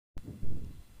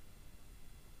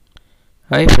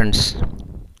Hi friends,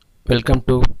 welcome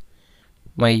to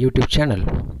my YouTube channel.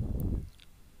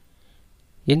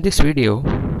 In this video,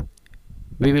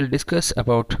 we will discuss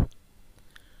about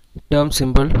term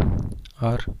symbol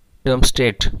or term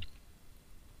state.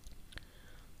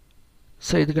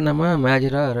 So இதுக்கு நம்ம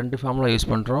மேஜரா ரெண்டு formula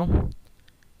use பண்றோம்.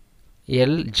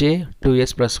 Lj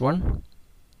 2s plus 1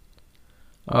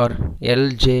 or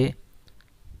Lj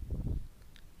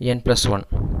n plus 1,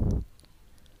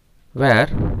 where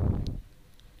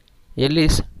L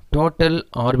is total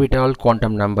orbital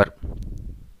quantum number,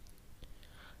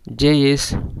 J is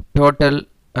total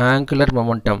angular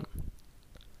momentum.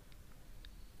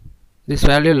 This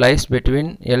value lies between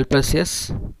L plus S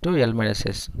to L minus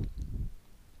S.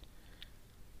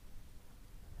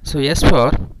 So S for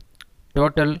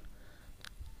total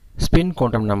spin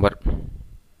quantum number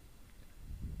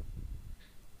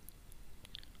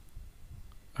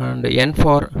and N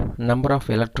for number of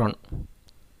electron,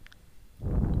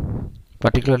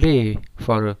 particularly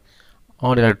for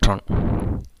all electron.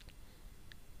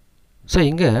 So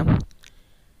இங்க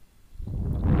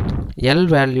L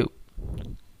value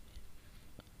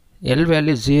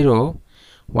 0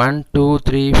 1 2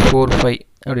 3 4 5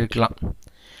 அப்படி இருக்கலாம்.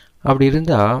 அப்படி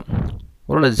இருந்தா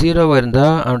ஒருவேளை 0 இருந்தா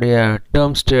அவருடைய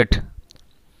term state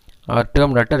or term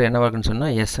letter என்னவா இருக்குன்னு சொன்னா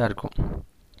S ஆ இருக்கும்.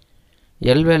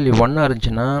 L value 1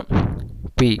 இருந்துச்சுன்னா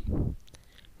P,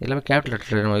 எல்லாமே கேபிட்டல்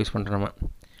லெட்டர் நம்ம யூஸ் பண்றோம்.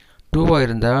 2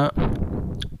 இருந்தா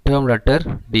term letter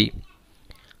D,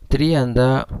 3 இருந்தா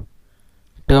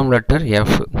term letter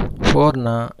F, 4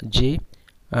 na G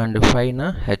and 5 na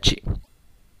H.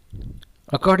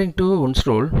 According to Un's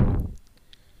rule,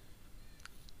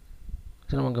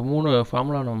 so நமக்கு மூணு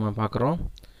ஃபார்முலா நம்ம பார்க்குறோம்.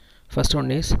 First one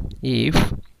is if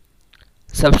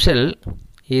subshell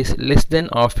is less than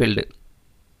half filled,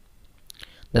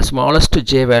 the smallest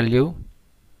J value,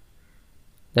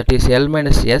 that is L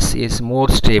minus S, is more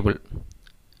stable.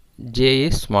 J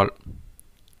is small.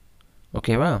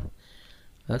 Okay வா?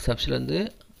 subshell வந்து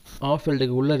half filled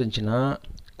க்கு உள்ள இருந்துச்சுன்னா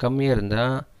கம்மியா இருந்தா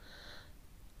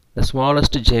the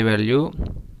smallest J value,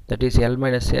 that is L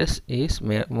minus S, is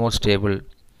more stable.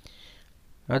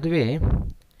 அதுவே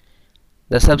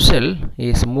the subshell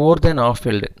is more than half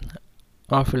filled,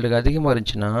 half filled க்கு அதிகமா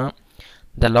இருந்துச்சுன்னா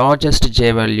the largest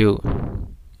J value,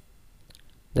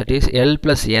 that is L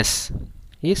plus S,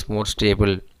 is more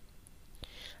stable.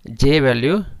 J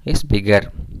value is bigger.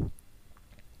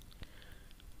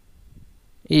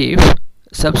 If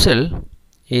subshell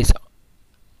is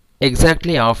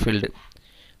exactly half filled,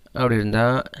 அப்படி இருந்தா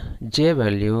J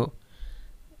value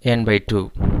n by 2.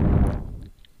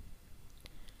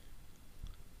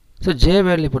 So J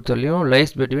value பொறுத்தவரையும்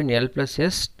lies between L plus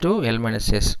S to L minus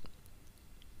S.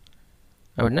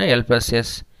 அப்படின்னா L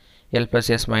plus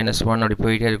S minus 1 அப்படி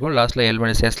போயிட்டே இருக்கும். லாஸ்ட்ல L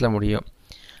minus Sல முடியும்.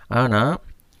 ஆனா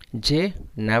J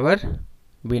never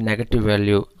be negative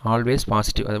value, always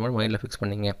positive. அது மட்டும் மைண்ட்ல ஃபிக்ஸ்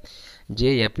பண்ணீங்க.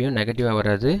 J எப்பயும் நெகட்டிவா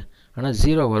வராது. ஆனா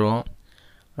 0 வரும்,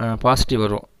 பாசிட்டிவ்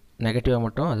வரும். நெகட்டிவா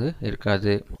மட்டும் அது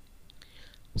இருக்காது.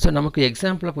 ஸோ நமக்கு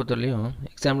எக்ஸாம்பிளை பொறுத்தவரையும்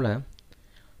எக்ஸாம்பிளை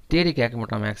தியரி கேட்க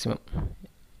மாட்டான் மேக்ஸிமம்.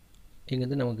 இங்கே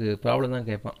வந்து நமக்கு ப்ராப்ளம் தான்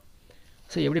கேட்பான்.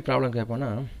 ஸோ எப்படி problem கேட்பான்னா,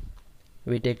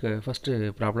 we take first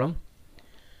problem,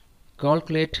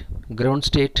 calculate ground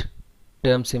state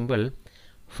term symbol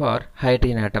for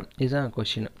hydrogen atom. இதுதான்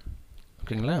கொஸ்டின்.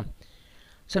 ஓகேங்களா?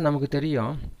 ஸோ நமக்கு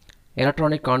தெரியும்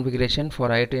electronic configuration for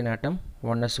hydrogen atom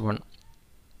 1s1.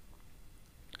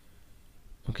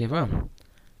 ஓகேவா?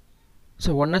 ஸோ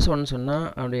 1s1 சொன்னால்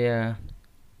அவருடைய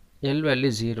L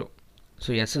வேல்யூ 0. ஸோ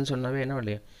Sன்னு சொன்னாவே என்ன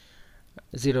வேல்யூ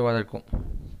 0வாக தான் இருக்கும்.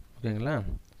 ஓகேங்களா?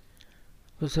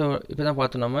 ஸோ இப்போ தான்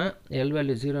பார்த்தோம் நம்ம L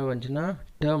வேல்யூ 0 வந்துச்சுன்னா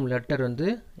டேர்ம் லெட்டர் வந்து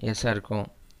எஸ்ஸாக இருக்கும்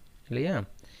இல்லையா?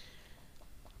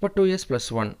 இப்போ 2s plus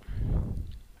 1,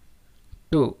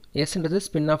 2 Sன்றது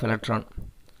spin off electron.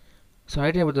 So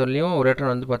hydrogen பொறுத்தவரையிலையும் ஒரு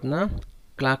எலக்ட்ரான் வந்து பார்த்தோன்னா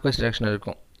கிளாக் வைஸ் டைரக்ஷன்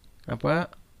இருக்கும். அப்போ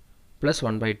ப்ளஸ்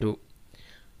 1/2.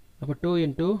 அப்போ 2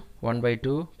 into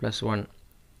 1/2 plus 1,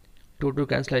 2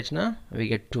 cancel ஆயிடுச்சுன்னா we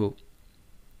get 2.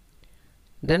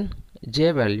 Then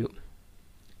J value,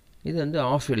 இது வந்து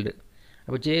half filled.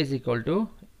 அப்போ J is equal to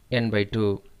n by 2.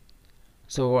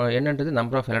 So என்னன்றது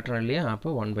நம்பர் ஆஃப் எலக்ட்ரான் இல்லையா? அப்போ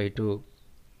 1/2.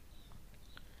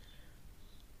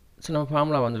 ஸோ நம்ம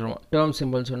ஃபார்முலா வந்துடும். டேர்ம்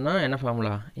சிம்பிள் சொன்னால் என்ன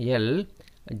formula? L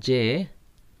J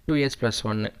 2s plus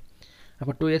 1.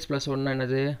 அப்போ 2s plus 1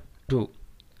 என்னது? 2.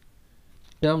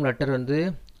 டேர்ம் லெட்டர் வந்து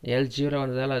L0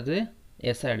 வந்ததால் அது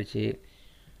S ஆகிடுச்சு.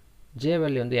 J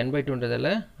வேல்யூ வந்து n by 2ன்றதால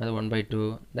அது 1/2.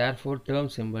 therefore term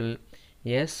symbol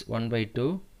S 1/2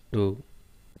 2.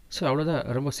 So அவ்வளோதான்,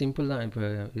 ரொம்ப சிம்பிள் தான் இப்போ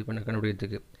இது பண்ண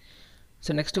கண்டுபிடிக்கிறதுக்கு. ஸோ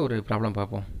நெக்ஸ்ட் ஒரு ப்ராப்ளம்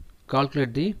பார்ப்போம்.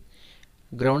 calculate the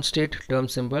ground state term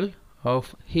symbol of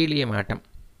helium atom.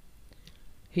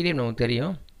 Helium நமக்கு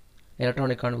தெரியும்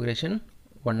எலக்ட்ரானிக் கான்ஃபிகரேஷன்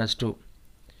 1s2.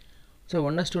 ஸோ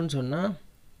 1s2ன்னு சொன்னால்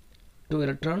 2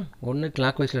 எலக்ட்ரான் ஒன்று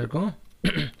கிளாக் வைஸில் இருக்கும்,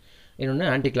 இன்னொன்று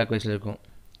ஆன்டி கிளாக் வைஸில் இருக்கும்.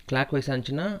 கிளாக் வைஸாக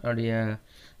இருந்துச்சுன்னா அதோடைய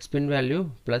spin value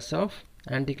plus of,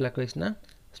 anti clock வைஸ்னால்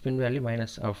spin value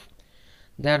minus of.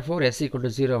 Therefore s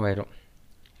 = 0 ஆயிரும்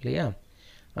இல்லையா?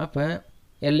 அப்போ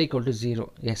l = 0,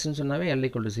 sன்னு சொன்னாவே l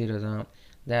 = 0 தான்.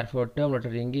 தேர்ஃபோர் டேர்ம்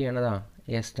லெட்டர் இங்கேயும் என்ன தான்,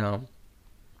 s தான்.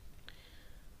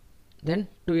 தென்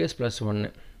 2s + 1,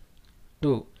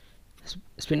 2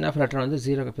 ஸ்பின் ஆஃப் எலக்ட்ரான் வந்து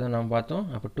 0 இப்போ தான் நம்ம பார்த்தோம்.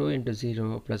 அப்போ 2 × 0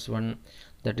 + 1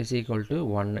 that is equal to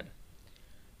 1.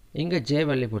 இங்கே j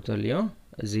வேல்யூ பொறுத்தவரையும்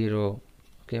 0.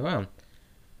 ஓகேவா?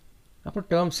 அப்போ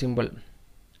டேர்ம் சிம்பிள்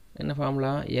என்ன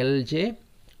formula, lj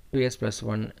 2s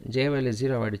 + 1, j value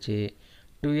 0 ஆகிடுச்சு,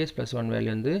 2s + 1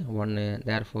 வேல்யூ வந்து 1,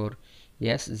 therefore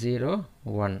s 0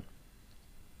 1.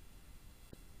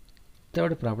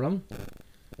 Third problem,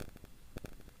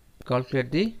 calculate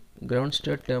the ground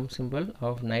state term symbol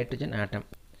of nitrogen atom.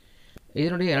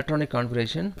 இதனுடைய எலக்ட்ரானிக்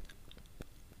கான்ஃபிகரேஷன்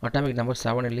அட்டாமிக் நம்பர்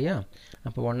 7 இல்லையா?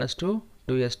 அப்போ 1s2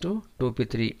 2s2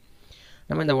 2p3.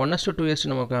 நம்ம இந்த 1s2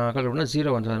 2s2 நம்ம calculate பண்ணால்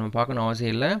 0 வந்து நம்ம பார்க்கணும்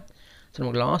அவசியம் இல்லை. ஸோ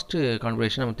நமக்கு லாஸ்ட்டு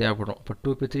கான்ஃபிகரேஷன் நமக்கு தேவைப்படும். இப்போ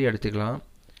 2p3 எடுத்துக்கலாம்.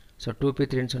 ஸோ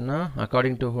 2p3ன்னு சொன்னால்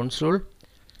according to Hons rule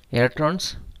electrons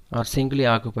R singly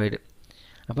occupied.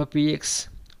 அப்போ px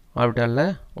ஆர்பிட்டாலில்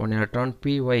 1 எலக்ட்ரான்,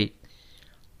 py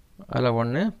அதில்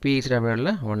 1, pz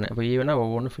ஆர்பிட்டாலில் 1. இப்போ ஈவனாக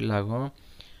ஒவ்வொன்றும் ஃபில் ஆகும்.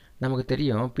 நமக்கு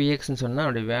தெரியும் pxன்னு சொன்னால்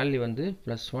அதோடைய வேல்யூ வந்து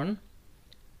 +1,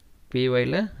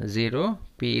 pyல 0,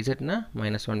 pzனா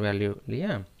 -1 வேல்யூ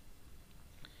இல்லையா?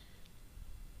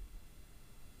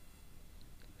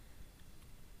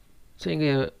 ஸோ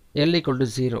இங்கே l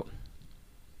 = 0,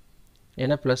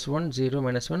 ஏன்னா +1 0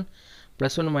 -1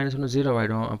 +1 -1 0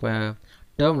 ஆகிடும். அப்போ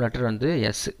டேர்ம் லெட்டர் வந்து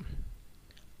s.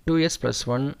 2s +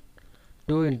 1,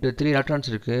 2 × 3 எலக்ட்ரான்ஸ்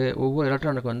இருக்குது. ஒவ்வொரு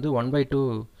எலக்ட்ரானுக்கு வந்து 1/2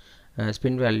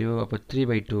 ஸ்பின் வேல்யூ, அப்போ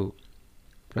 3/2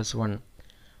 + 1.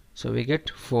 So we get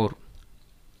 4.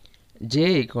 j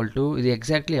 = இது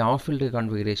exactly of field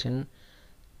configuration,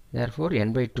 therefore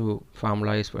n/2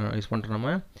 formula use பண்ணுறோம்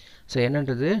நம்ம. ஸோ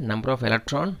என்னன்றது நம்பர் ஆஃப்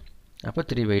எலக்ட்ரான், அப்போ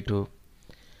 3/2.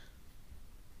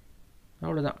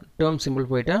 அவ்வளோதான், டேர்ம் சிம்பிள்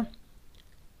போயிட்டா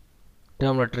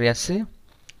term letter s,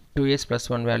 2s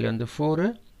 + 1 value வந்து 4,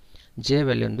 j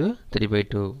வேல்யூ வந்து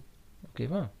 3/2.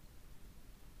 ஓகேவா?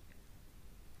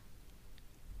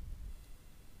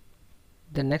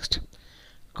 Then next,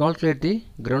 calculate the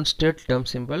ground state term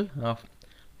symbol of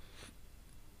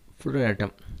fluorine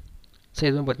atom. So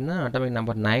இதுவும் பார்த்தீங்கன்னா atomic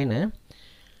number 9,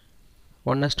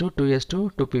 1s2 2s2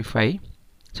 2p5.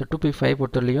 So 2p5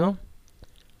 பொறுத்தவரையும்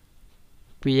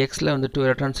pxல வந்து 2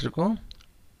 எலக்ட்ரான்ஸ் இருக்கும்,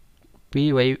 py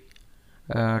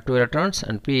 2 எலக்ட்ரான்ஸ்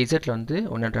அண்ட் pzல வந்து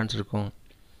 1 எலக்ட்ரான்ஸ் இருக்கும்.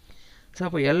 ஸோ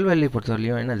அப்போ l வேல்யூ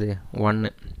பொறுத்தவரையும் என்னது 1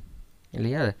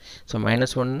 இல்லையா? ஸோ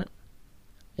 -1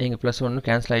 இங்கே +1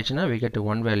 கேன்சல் ஆகிடுச்சுன்னா we get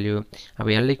 1 வேல்யூ. அப்போ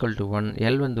l = 1,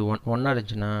 l வந்து 1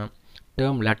 இருந்துச்சுன்னா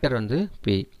டேர்ம் லெட்டர் வந்து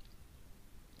p.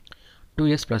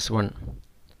 2s + 1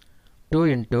 2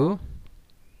 ×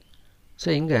 ஸோ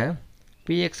இங்கே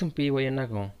pxம் py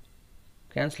என்னாகும்,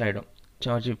 கேன்சல் ஆகிடும்.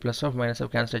 Charge plus of minus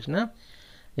of cancel ஆச்சுன்னா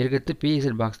இருக்கிறது pz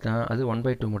பாக்ஸ் தான், அது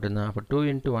 1/2 மட்டும்தான். அப்போ 2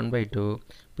 × 1/2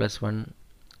 + 1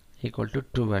 =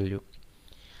 2 வேல்யூ.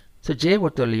 ஸோ j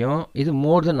பொறுத்தவரையும் இது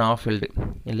மோர் தென் ஆஃப் ஃபீல்டு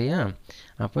இல்லையா?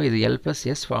 அப்போ இது l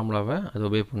 + s ஃபார்முலாவை அது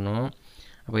ஒபே பண்ணும்.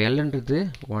 அப்போ lன்றது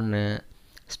 1,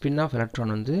 ஸ்பின் ஆஃப்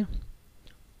எலக்ட்ரான் வந்து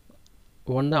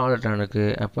 1 தான் ஆல் எலக்ட்ரானுக்கு,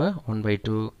 அப்போ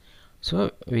 1/2. So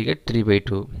we get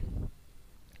 3/2.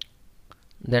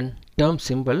 Then term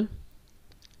simple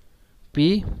p,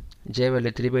 j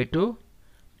value 3/2,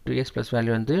 2s +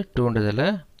 value வந்து 2ன்றதில்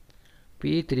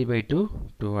p 3/2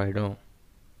 2 ஆகிடும்.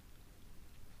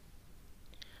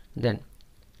 Then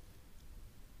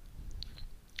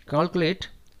calculate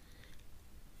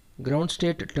ground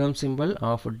state term symbol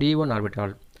of d1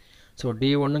 orbital. So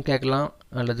d1 கேட்கலாம்,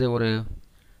 அல்லது ஒரு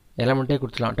எலமெண்ட்டே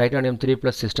கொடுத்துலாம். டைட்டானியம்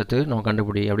 3+ சிஸ்டத்து நம்ம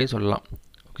கண்டுபிடி அப்படின்னு சொல்லலாம்.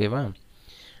 ஓகேவா?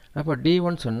 அப்போ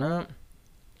d1 சொன்னால்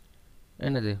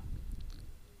என்னது,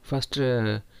 ஃபஸ்ட்டு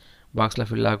பாக்ஸில்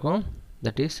ஃபில் ஆகும்.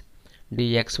 That is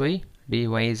dxy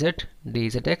dyz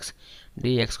dzx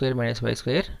dx² -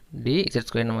 y²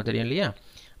 dz² நம்ம தெரியும் இல்லையா?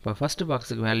 இப்போ ஃபஸ்ட்டு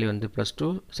பாக்ஸுக்கு வேல்யூ வந்து +2,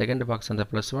 செகண்ட் பாக்ஸ் அந்த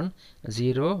 +1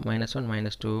 0 -1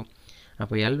 -2.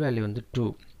 அப்போ l வேல்யூ வந்து 2.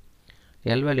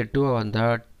 l வேல்யூ 2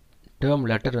 வந்தால் டேர்ம்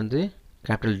லெட்டர் வந்து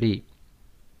கேபிட்டல் D.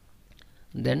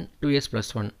 தென் 2s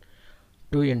 + 1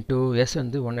 2 × s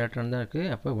வந்து 1 எலக்ட்ரான் தான்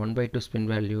இருக்குது. அப்போ 1/2 spin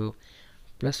value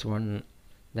 +1,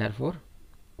 therefore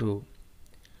 2.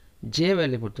 j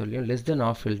value பொறுத்தவரையும் லெஸ் தென்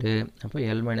ஆஃப் ஃபீல்டு, அப்போ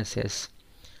l - s.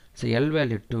 So l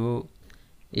value 2,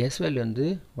 s value வந்து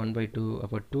 1/2,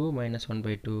 அப்போ 2 -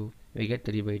 1/2 we get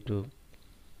 3/2.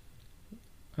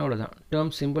 அவ்வளோதான்.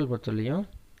 டேர்ம் சிம்பிள் பொறுத்தவரையும்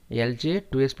எல்ஜே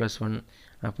 2s + 1.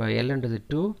 அப்போ எல்ன்றது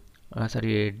 2,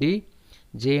 டி,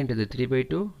 ஜேன்றது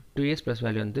 3/2, 2s ப்ளஸ்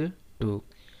வேல்யூ வந்து 2.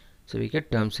 So we get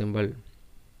term symbol.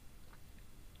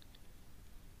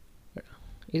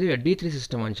 இது D3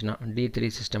 system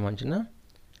வந்துச்சுன்னா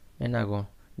என்ன ஆகும்?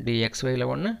 dxyல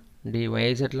 1,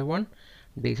 dyzல 1,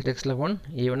 dzxல 1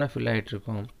 ஈவனாக ஃபில் ஆகிட்டு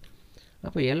இருக்கும்.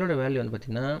 அப்போ எல்லோட வேல்யூ வந்து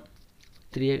பார்த்திங்கன்னா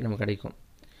 3 நமக்கு கிடைக்கும்.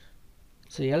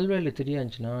 ஸோ எல் வேல்யூ 3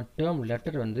 இருந்துச்சுன்னா டேர்ம்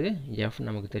லெட்டர் வந்து எஃப்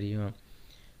நமக்கு தெரியும்.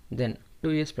 தென்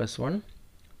 2s + 1,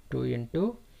 2 into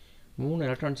 3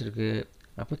 எலக்ட்ரான்ஸ் இருக்குது.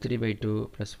 அப்போ 3/2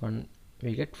 + 1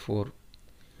 we get 4.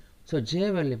 So J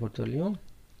value பொறுத்தவரையும்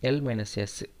L minus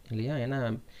S இல்லையா, ஏன்னா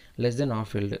less than half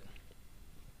filled.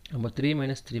 அப்போ 3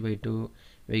 minus 3/2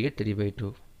 we get 3/2.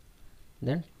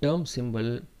 then term symbol,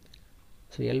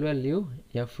 so L value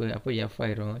F, அப்போ F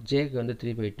ஆயிரும். Jக்கு வந்து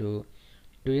 3/2,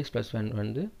 2s + 1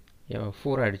 வந்து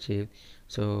 4 ஆயிடுச்சு.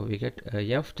 So we get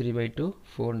F 3/2,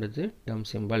 4ன்றது term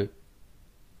symbol.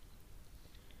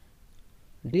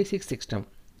 D6 system.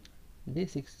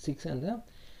 D6 and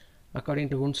according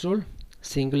to Hund's rule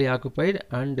singly occupied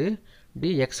and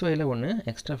dxyல ஒன்று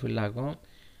extra fill ஆகும்.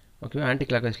 ஓகேவா, anti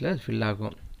கிளாக்வைஸில் fill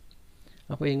ஆகும்.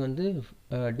 அப்போ இங்கே வந்து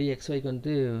dxyக்கு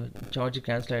வந்து சார்ஜ்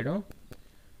கேன்சல் ஆகிடும்.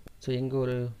 ஸோ இங்கே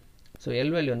ஒரு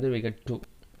எல் வேல்யூ வந்து we get 2.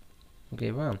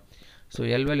 ஓகேவா, ஸோ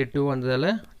எல் வேல்யூ 2 வந்ததால்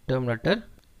டேர்ம் லெட்டர்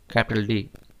கேபிட்டல் D.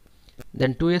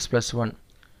 தென் 2s + 1,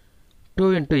 2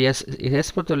 into s,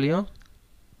 s பொறுத்தவரையும்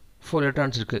 4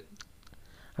 எலக்ட்ரான்ஸ் இருக்குது.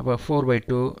 அப்போ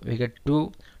 4/2 we get 2,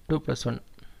 2 + 1,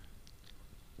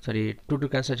 2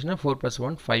 கேன்சல் ஆச்சுன்னா 4 +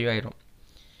 1 5 ஆயிரும்.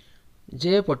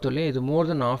 ஜே பொறுத்தவரையும் இது மோர்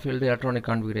தென் of field electronic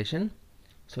configuration.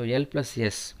 So L +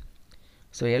 s,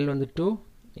 so L வந்து 2,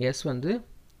 எஸ் வந்து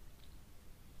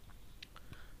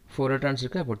 4 எலக்ட்ரான்ஸ்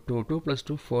இருக்குது. அப்போ 2 +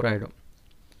 2 4 ஆகிடும்.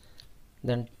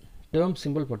 தென் டேர்ம்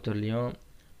சிம்பிள் பொறுத்தவரையும்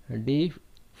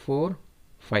D4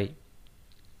 5.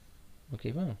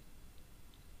 ஓகேவா,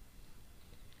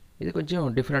 இது கொஞ்சம்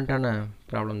டிஃப்ரெண்ட்டான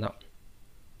ப்ராப்ளம் தான்.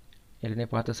 ஏற்கனவே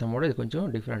பார்த்த சம்மோட இது கொஞ்சம்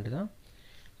டிஃப்ரெண்ட் தான்.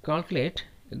 Calculate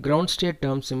ground state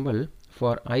term simple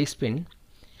for I spin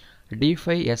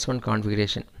D5S1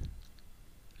 configuration.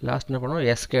 Last என்ன பண்ணுவோம்,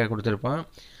 எஸ்கே கொடுத்துருப்பான்,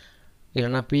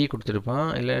 இல்லைனா பி கொடுத்துருப்பான்,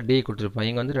 இல்லை டி கொடுத்துருப்பான்.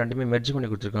 இங்கே வந்து ரெண்டுமே மெர்ஜ் பண்ணி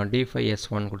கொடுத்துருக்கான்,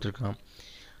 D5S1 கொடுத்துருக்கான்.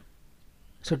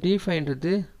 ஸோ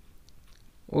D5ன்றது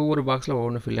ஒவ்வொரு பாக்ஸில்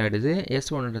ஒவ்வொன்று ஃபில் ஆகிடுது.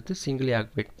 S1ன்றது சிங்கிளி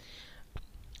ஆக்குபைட்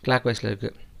கிளாக் வைஸில்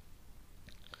இருக்குது.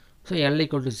 So L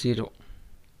 = 0.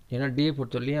 ஏன்னா D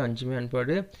பொறுத்தவரையும் 5மே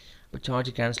அன்பாடு, இப்போ சார்ஜ்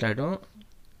கேன்சல் ஆகிடும்.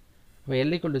 இப்போ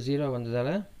L = 0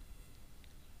 வந்ததால்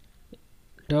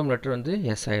டேர்ம் லெட்டர் வந்து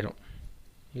S ஆயிரும்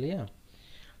இல்லையா.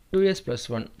 2s +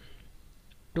 1,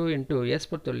 2 into s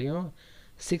பொறுத்தவரையும்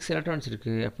 6 எலக்ட்ரான்ஸ்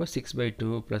இருக்குது. அப்போ 6/2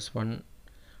 + 1,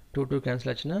 2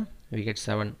 கேன்சல் ஆச்சுன்னா we get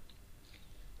 7.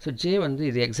 ஸோ J வந்து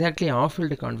இது எக்ஸாக்ட்லி ஆஃப்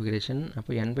ஃபீல்டு கான்ஃபிகரேஷன்.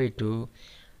 அப்போ n/2,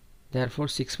 therefore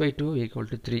 6/2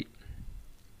 = 3.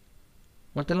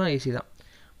 மற்றெல்லாம் ஈஸி தான்.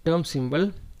 Term simple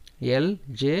L,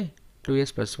 J,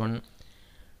 2s + 1.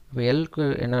 இப்போ Lக்கு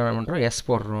என்ன பண்ணுறோம், S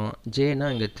போடுறோம். Jனா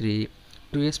இங்கே 3,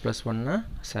 2s + 1னா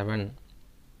 7.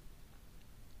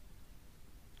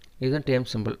 இதுதான் டேர்ம்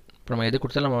சிம்பிள். இப்போ நம்ம எது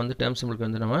கொடுத்தாலும் நம்ம வந்து டேர்ம் சிம்பிளுக்கு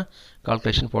வந்து நம்ம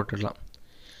கால்குலேஷன் போட்டுடலாம்.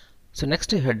 So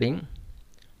next heading,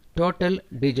 total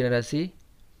டிஜெனரசி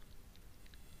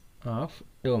of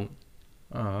term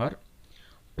R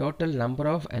total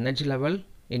number of energy level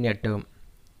in a term.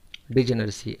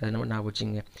 டிஜெனரசி அது நம்ம ஞாபகம்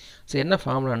வச்சுங்க. ஸோ என்ன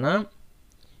ஃபார்முலானா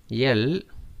L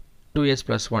 2s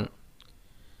 + 1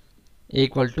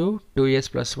 = 2s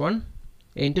 + 1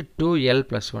 into 2L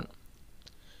 + 1.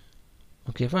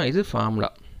 ஓகேவா, இது ஃபார்முலா.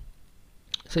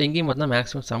 ஸோ இங்கேயும் பார்த்தா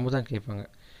மேக்ஸிமம் சம்மு தான் கேட்பாங்க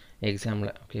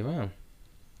எக்ஸாமில். ஓகேவா,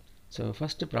 so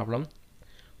first problem,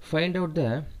 find out the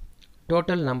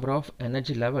total number of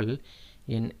energy level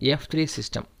in F3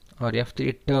 system R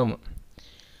F3 term.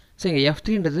 So இங்கே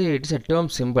F3ன்றது இட்ஸ் அ டேர்ம்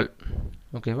சிம்பிள்.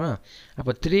 ஓகேவா,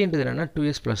 அப்போ 3ன்றது என்னென்னா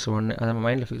 2s + 1. அதை நம்ம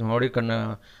மைண்டில் ஃபிக்ஸ் மறுபடியும்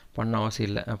பண்ண அவசியம்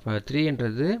இல்லை. அப்போ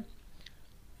 3ன்றது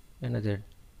என்னது,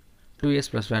 2s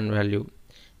 + 1 வேல்யூ.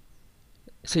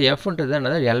 ஸோ Fன்றது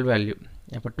என்னது, L வேல்யூ.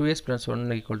 அப்போ 2s + 1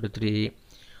 = 3,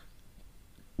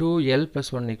 2L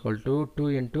 + 1 = 2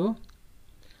 into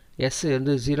S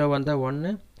வந்து 0 வந்தால்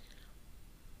 1,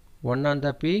 1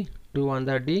 வந்தால் P, 2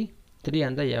 வந்தால் D, 3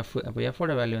 வந்தால் F. அப்போ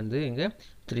Fோட வேல்யூ வந்து இங்கே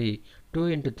 3. 2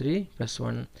 into 3 +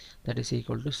 1 that is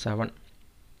equal to 7.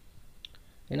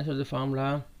 என்ன சொல்லுது ஃபார்முலா,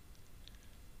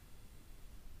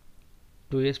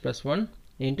 2s + 1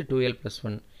 into 2L +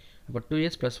 1. அப்போ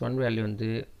 2s + 1 வேல்யூ வந்து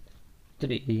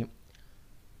 3,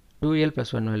 2L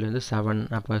 + 1 வேல்யூ வந்து 7.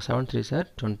 அப்போ 7 3s are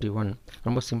 21.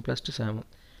 ரொம்ப சிம்பிளஸ்ட்டு சம்,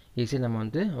 ஈஸியாக நம்ம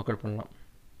வந்து ஒர்க் அவுட் பண்ணலாம்.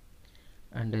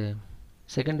 And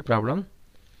second problem,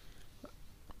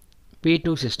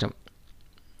 P2 system.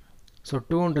 So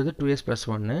 2ன்றது 2s plus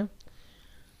 1.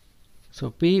 So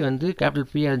P வந்து capital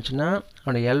P இருந்துச்சுன்னா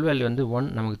அவனோட L value வந்து 1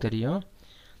 நமக்கு தெரியும்.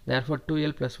 Therefore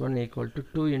 2L plus 1 equal to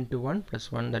 2 into 1 plus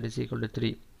 1, that is equal to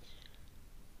 3.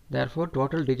 Therefore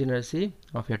total degeneracy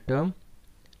of a term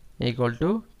equal to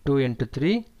 2 into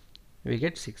 3, we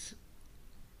get 6.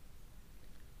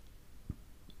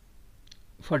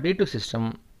 For D2 system,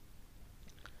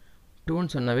 2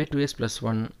 ன்னு சொன்னாவே 2s plus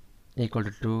 1 equal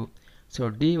to 2. So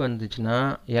D வந்துச்சுன்னா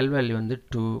L value வந்து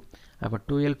 2. அப்போ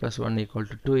 2L plus 1 equal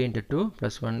to 2 into 2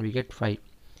 plus 1, we get 5.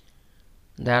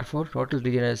 Therefore total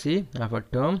degeneracy of a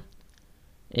term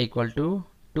equal to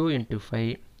 2 into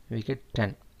 5, we get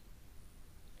 10.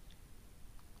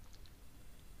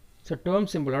 So term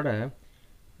symbol ஓட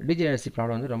degeneracy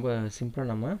problem வந்து ரொம்ப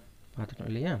சிம்பிளாக நம்ம பார்த்துட்டோம்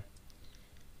இல்லையா?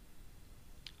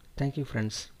 Thank you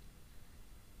friends.